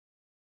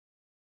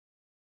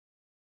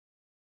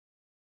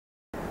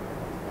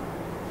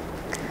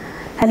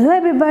Hello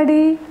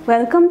everybody,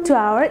 welcome to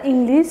our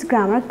English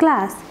grammar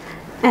class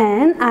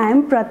and I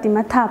am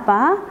Pratima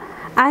Thapa.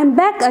 I am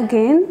back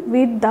again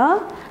with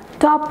the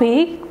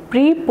topic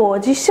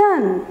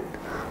preposition.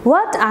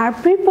 What are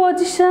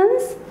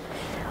prepositions?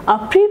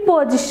 A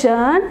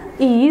preposition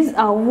is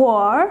a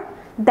word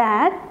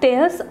that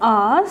tells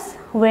us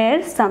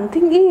where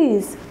something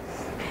is.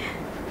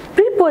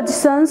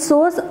 Preposition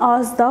shows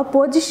us the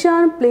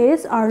position,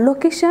 place or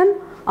location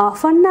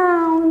of a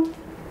noun.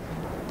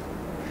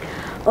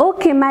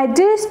 Okay, my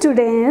dear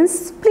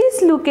students,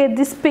 please look at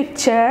this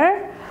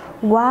picture.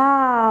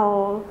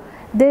 Wow,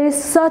 there is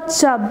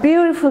such a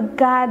beautiful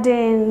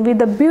garden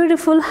with a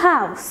beautiful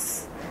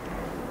house.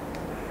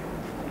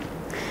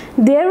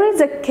 There is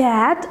a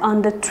cat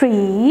on the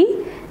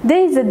tree.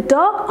 There is a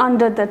dog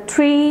under the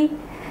tree.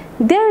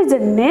 There is a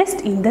nest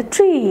in the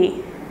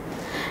tree.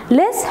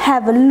 Let's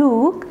have a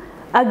look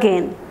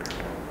again.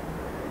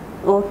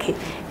 Okay,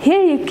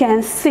 here you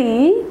can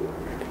see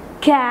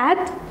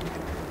cat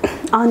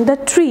on the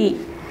tree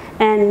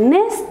and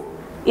nest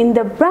in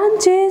the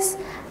branches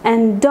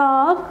and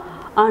dog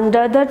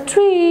under the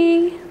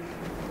tree.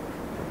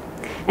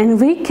 And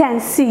we can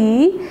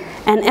see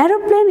an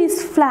aeroplane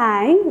is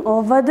flying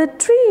over the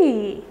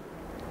tree.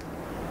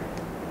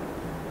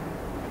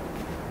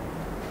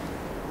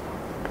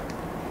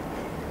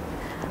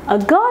 A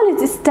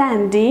girl is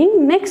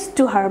standing next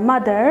to her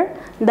mother.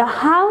 The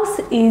house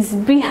is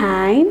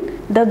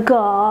behind the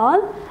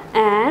girl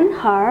and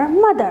her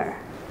mother.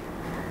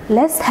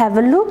 Let's have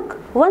a look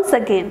once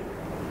again.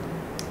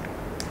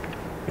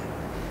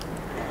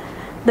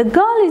 The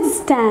girl is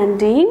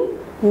standing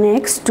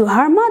next to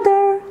her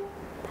mother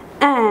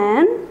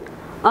and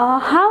a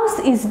house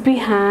is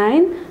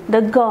behind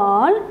the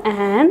girl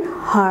and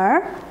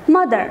her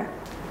mother.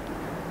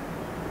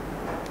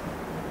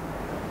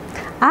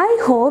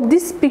 I hope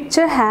this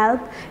picture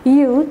helped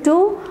you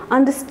to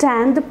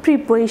understand the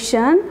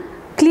preposition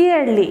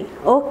clearly.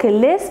 Okay,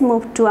 let's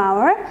move to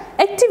our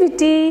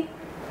activity.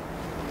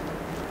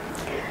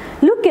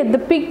 Look at the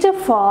picture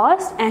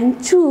first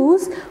and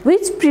choose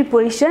which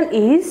preposition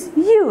is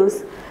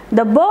used.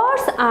 The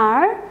birds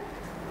are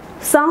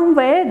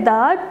somewhere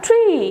the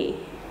tree.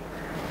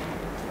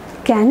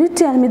 Can you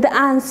tell me the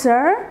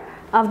answer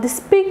of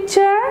this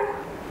picture?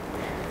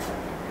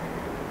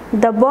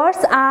 The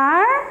birds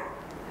are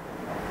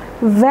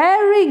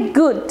very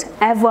good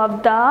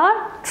above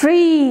the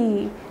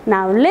tree.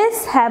 Now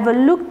let's have a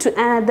look to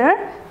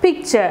another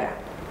picture.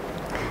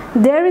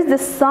 There is the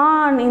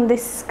sun in the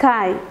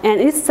sky and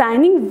it's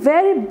shining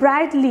very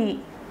brightly.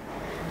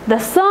 The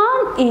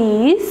sun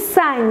is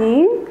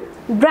shining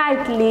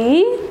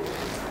brightly.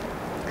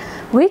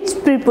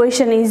 Which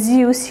preposition is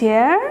used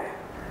here?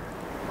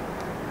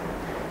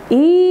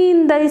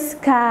 In the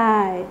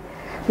sky.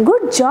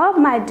 Good job,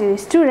 my dear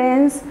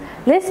students.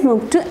 Let's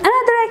move to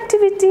another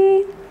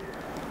activity.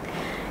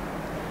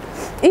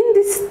 In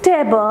this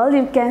table,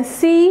 you can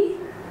see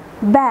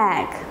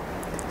bag.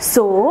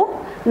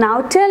 So,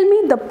 now tell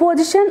me the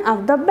position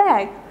of the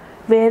bag.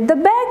 Where the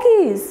bag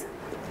is?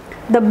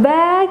 The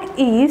bag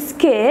is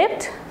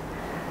kept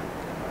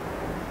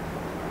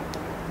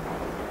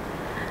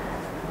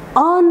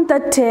on the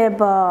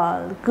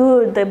table.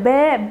 Good. The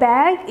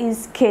bag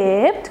is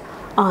kept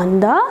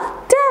on the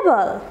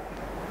table.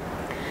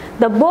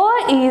 The boy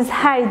is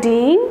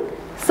hiding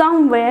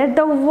somewhere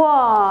the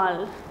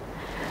wall.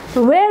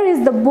 Where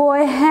is the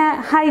boy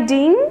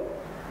hiding?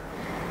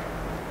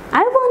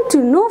 I want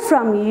to know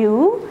from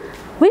you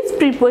which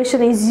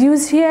preposition is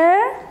used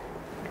here.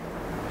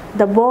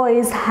 The boy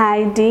is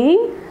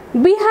hiding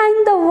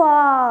behind the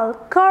wall.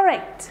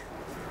 Correct.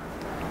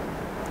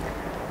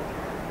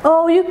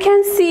 Oh, you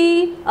can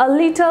see a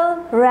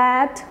little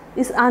rat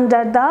is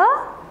under the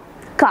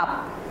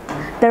cup.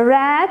 The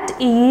rat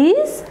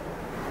is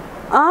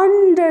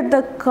under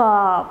the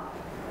cup.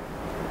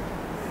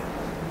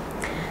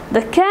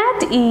 The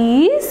cat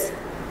is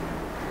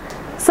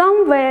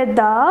somewhere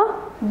the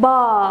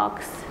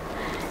box.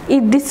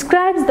 It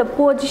describes the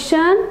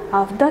position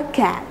of the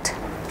cat.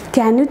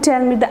 Can you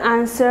tell me the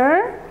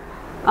answer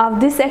of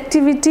this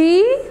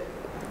activity?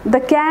 The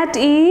cat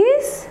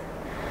is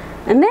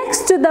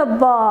next to the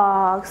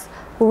box.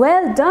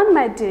 Well done,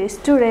 my dear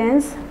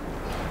students.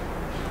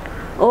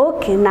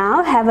 Okay,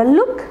 now have a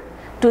look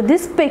to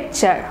this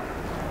picture.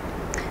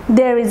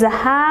 There is a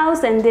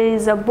house and there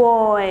is a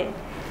boy.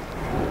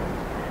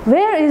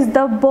 Where is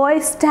the boy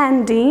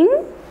standing?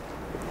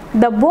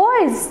 The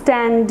boy is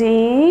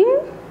standing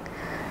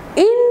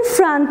in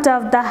front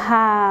of the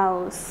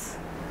house.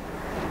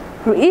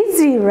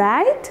 Easy,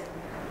 right?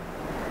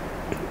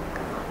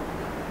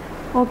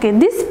 Okay,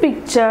 this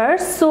picture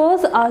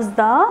shows us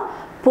the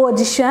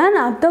position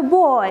of the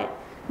boy.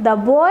 The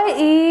boy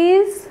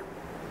is...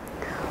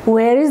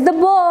 Where is the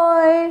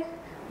boy?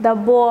 The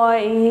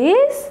boy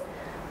is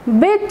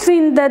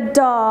between the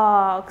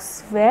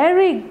dogs.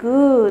 Very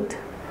good.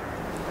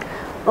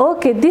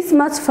 Okay, this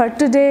much for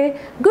today.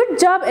 Good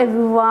job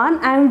everyone.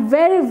 I am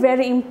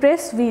very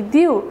impressed with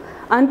you.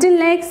 Until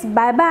next,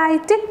 bye bye.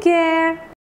 Take care.